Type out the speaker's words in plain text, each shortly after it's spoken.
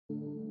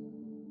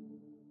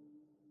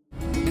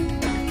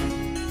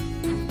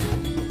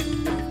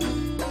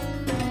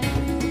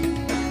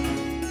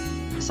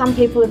Some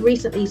people have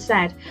recently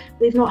said,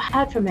 we've not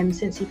heard from him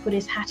since he put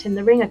his hat in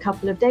the ring a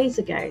couple of days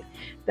ago.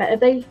 But if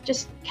they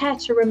just care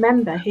to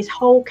remember his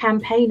whole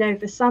campaign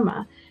over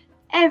summer,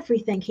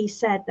 everything he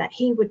said that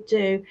he would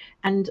do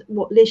and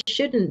what Liz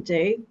shouldn't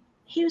do,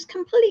 he was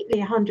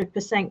completely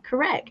 100%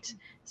 correct.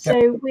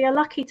 So we are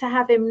lucky to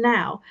have him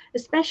now,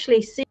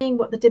 especially seeing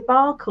what the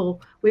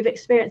debacle we've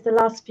experienced the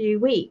last few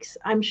weeks.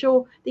 I'm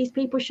sure these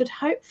people should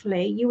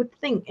hopefully, you would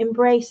think,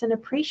 embrace and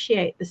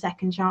appreciate the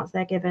second chance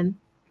they're given.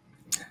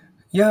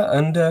 Yeah,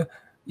 and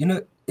you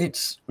know,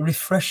 it's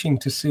refreshing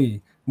to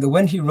see that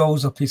when he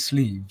rolls up his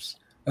sleeves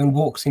and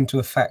walks into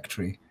a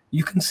factory,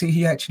 you can see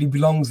he actually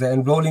belongs there,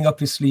 and rolling up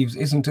his sleeves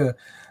isn't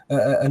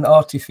an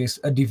artifice,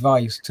 a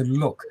device to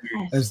look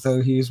as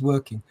though he is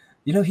working.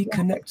 You know, he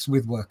connects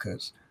with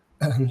workers,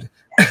 and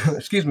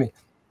excuse me,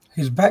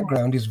 his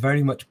background is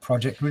very much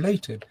project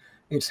related.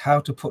 It's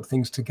how to put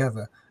things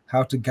together,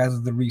 how to gather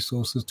the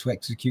resources to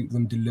execute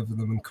them, deliver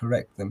them, and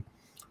correct them.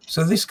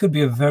 So this could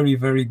be a very,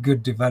 very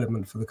good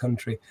development for the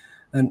country.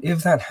 And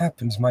if that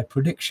happens, my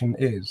prediction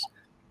is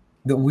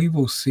that we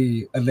will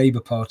see a Labour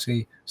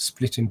Party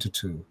split into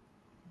two.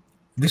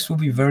 This will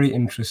be very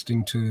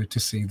interesting to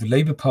see. The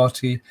Labour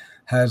Party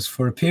has,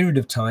 for a period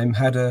of time,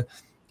 had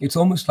it's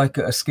almost like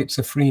a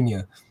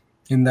schizophrenia,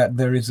 in that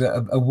there is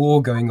a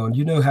war going on.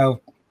 You know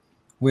how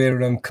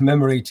we're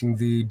commemorating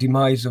the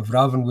demise of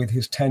Ravan with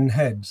his 10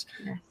 heads.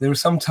 There are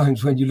some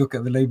times when you look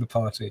at the Labour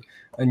Party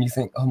and you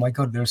think, oh my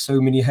God, there are so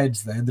many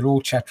heads there. They're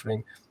all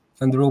chattering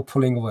and they're all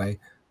pulling away.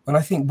 And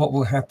I think what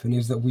will happen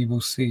is that we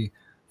will see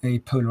a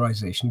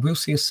polarization. We'll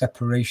see a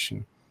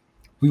separation.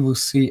 We will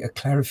see a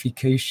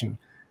clarification,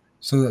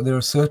 so that there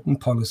are certain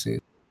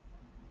policies,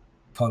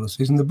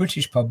 and the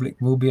British public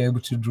will be able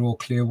to draw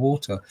clear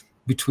water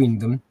between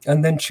them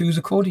and then choose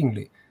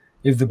accordingly.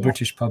 If the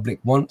British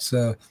public wants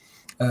a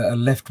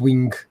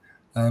left-wing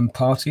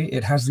party,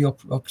 it has the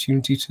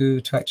opportunity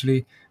to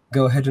actually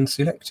go ahead and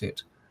select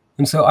it.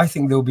 And so I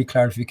think there will be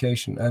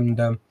clarification.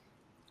 And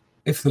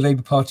if the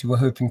Labour Party were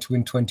hoping to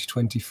win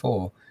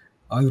 2024,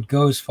 I would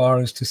go as far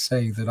as to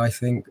say that I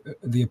think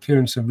the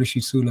appearance of Rishi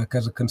Sunak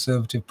as a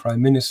Conservative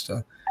Prime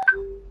Minister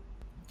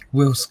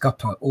will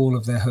scupper all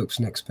of their hopes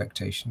and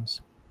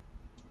expectations.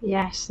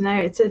 Yes, no,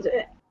 it's an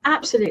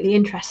absolutely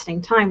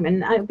interesting time,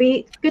 and it'll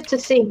be good to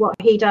see what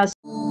he does.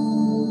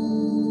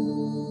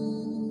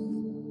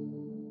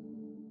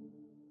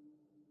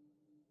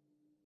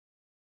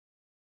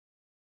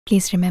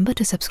 Please remember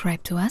to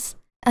subscribe to us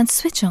and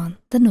switch on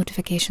the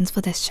notifications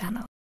for this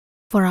channel.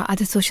 For our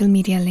other social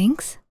media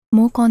links,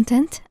 more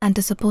content, and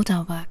to support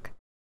our work,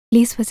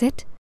 please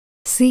visit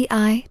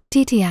citti.net.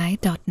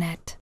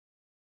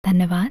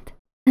 Dhanyavad.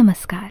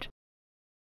 Namaskar.